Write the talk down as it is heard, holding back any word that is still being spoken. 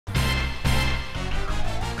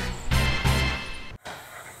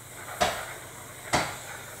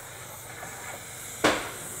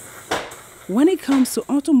When it comes to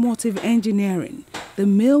automotive engineering, the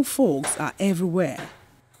male folks are everywhere.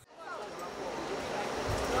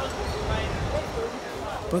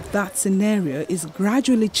 But that scenario is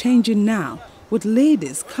gradually changing now, with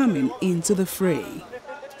ladies coming into the fray.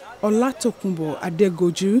 Olatokunbo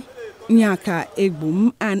Adegoju, Nyaka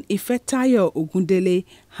Egbum and Ifetayo Ogundele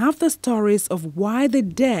have the stories of why they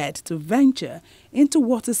dared to venture into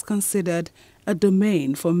what is considered a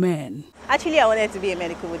domain for men. Actually, I wanted to be a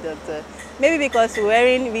medical doctor. Maybe because we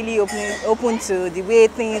weren't really open to the way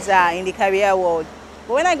things are in the career world.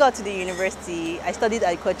 But when I got to the university, I studied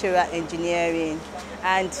agricultural engineering.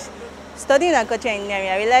 And studying agricultural engineering,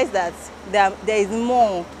 I realized that there is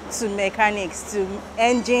more to mechanics, to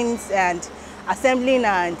engines and assembling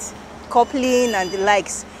and coupling and the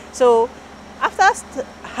likes. So after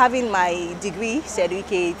having my degree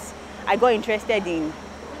certificate, I got interested in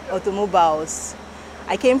automobiles.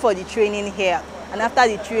 I came for the training here, and after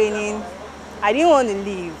the training, I didn't want to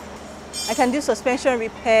leave. I can do suspension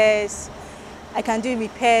repairs, I can do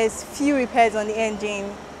repairs, few repairs on the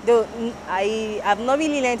engine. Though I have not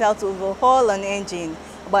really learned how to overhaul an engine,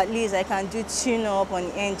 but at least I can do tune-up on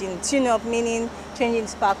the engine. Tune-up meaning changing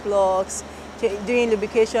spark plugs, doing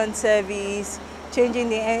lubrication service, doing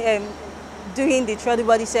the throttle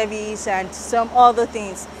body service and some other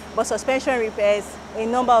things. But suspension repairs, a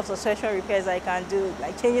number of suspension repairs I can do,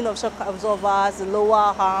 like changing of shock absorbers, the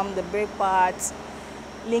lower arm, the brake pads,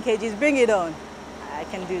 linkages, bring it on. I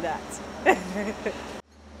can do that.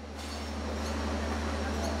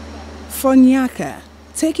 For Nyaka,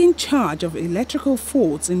 taking charge of electrical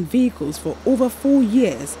faults in vehicles for over 4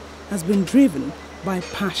 years has been driven by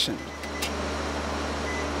passion.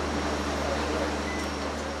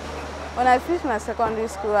 When I finished my secondary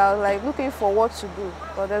school, I was like looking for what to do,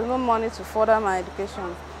 but there's no money to further my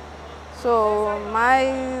education. So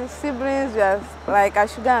my siblings were like, I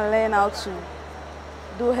should go and learn how to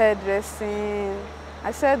do hairdressing.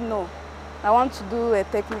 I said no, I want to do a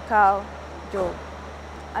technical job.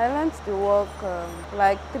 I learned the work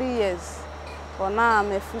like 3 years, but now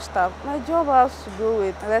I'm a full staff. My job has to do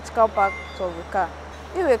with electrical parts of the car.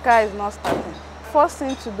 If a car is not starting, first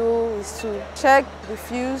thing to do is to check the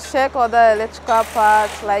fuse, check other electrical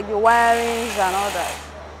parts like the wirings and all that.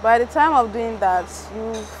 By the time of doing that,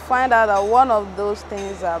 you find out that one of those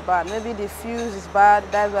things are bad. Maybe the fuse is bad,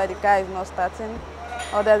 that's why the car is not starting,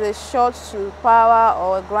 or there's a short to power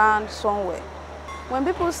or ground somewhere. When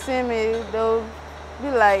people see me, they'll be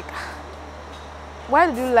like, why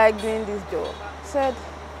did you like doing this job? I said,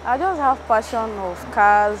 I just have passion of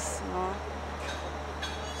cars, you know.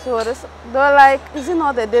 So they're like, is it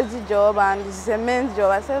not a daisy job and it's a men's job?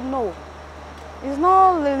 I said, no, it's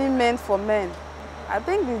not really meant for men. I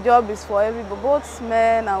think the job is for everybody, both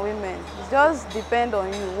men and women. It just depends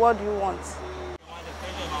on you, what do you want?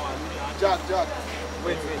 Jack.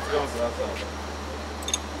 Wait.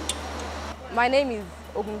 My name is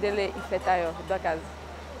Ogundele Ifetayo Dokas.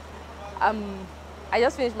 I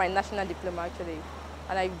just finished my national diploma actually,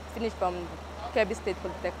 and I finished from Kebbi State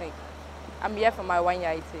Polytechnic. I'm here for my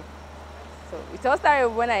 1-year IT. So it all started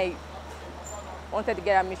when I wanted to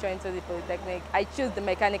get admission into the Polytechnic. I chose the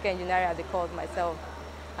mechanical engineering as they called myself,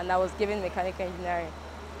 and I was given mechanical engineering.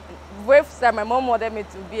 And very first, my mom wanted me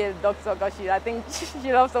to be a doctor because I think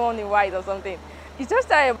she loves someone in white or something. It just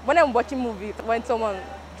started when I'm watching movies, when someone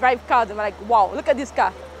drive cars, and I'm like, wow, look at this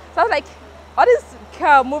car. So I was like, all this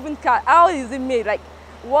car, moving car, how is it made? Like,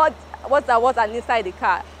 what's inside the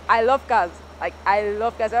car? I love cars. Like, I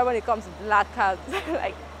love cars. When it comes to black cars,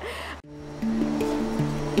 like.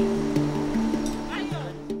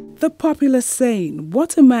 The popular saying,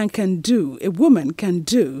 what a man can do, a woman can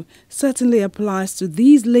do, certainly applies to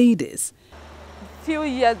these ladies. Few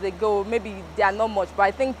years ago, maybe they are not much, but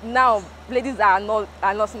I think now ladies are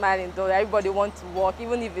not smiling though. Everybody wants to work,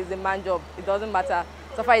 even if it's a man job, it doesn't matter.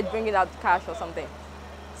 So far it's bringing out cash or something.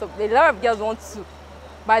 So a lot of girls want to,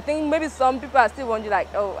 but I think maybe some people are still wondering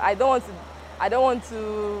like, oh, I don't want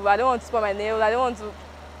to spoil my nails. I don't want to.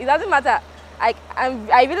 It doesn't matter. I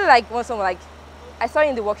really like when someone like, I saw you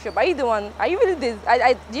in the workshop. Are you the one? Are you really this?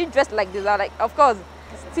 Do you dress like this? I'm like, of course.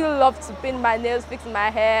 Still love to paint my nails, fix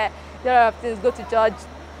my hair. There are things, go to church,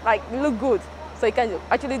 like look good. So you can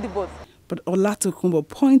actually do both. But Olatokunbo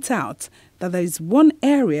points out that there is one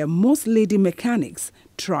area most lady mechanics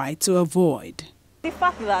try to avoid. The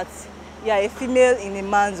fact that you are a female in a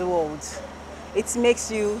man's world, it makes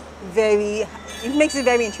it very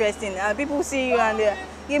interesting. People see you and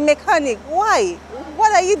you're a mechanic. Why?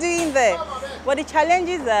 What are you doing there? But the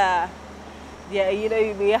challenges are,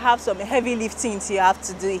 we have some heavy liftings you have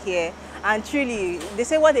to do here. And truly, they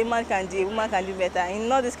say what a man can do, a woman can do better. In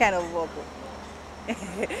not this kind of work.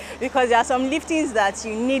 because there are some liftings that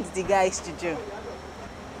you need the guys to do.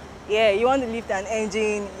 Yeah, you want to lift an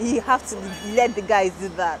engine, you have to let the guys do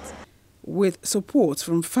that. With support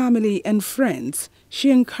from family and friends,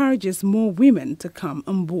 she encourages more women to come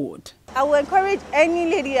on board. I will encourage any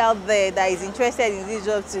lady out there that is interested in this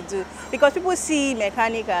job to do, because people see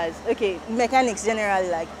mechanics as, mechanics generally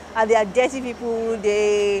like, they are dirty people,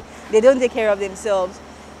 they don't take care of themselves.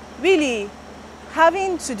 Really,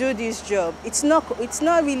 having to do this job, it's not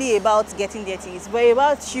really about getting dirty, it's very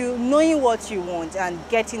about you knowing what you want and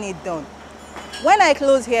getting it done. When I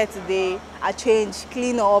close here today, I change,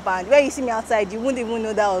 clean up, and when you see me outside, you wouldn't even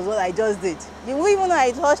know that was what I just did. You wouldn't even know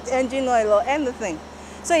I touched engine oil or anything.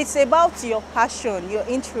 So it's about your passion, your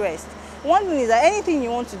interest. One thing is that anything you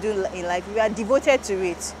want to do in life, if you are devoted to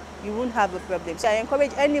it, you won't have a problem. So I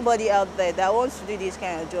encourage anybody out there that wants to do this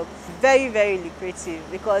kind of job. Very, very lucrative,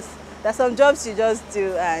 because there's some jobs you just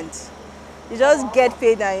do and you just get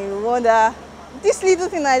paid and you wonder, this little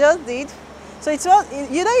thing I just did. So it's not,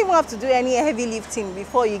 you don't even have to do any heavy lifting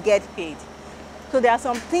before you get paid. So there are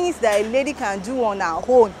some things that a lady can do on her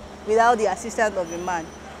own without the assistance of a man.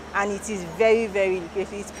 And it is very, very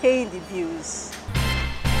lucrative. It's paying the bills.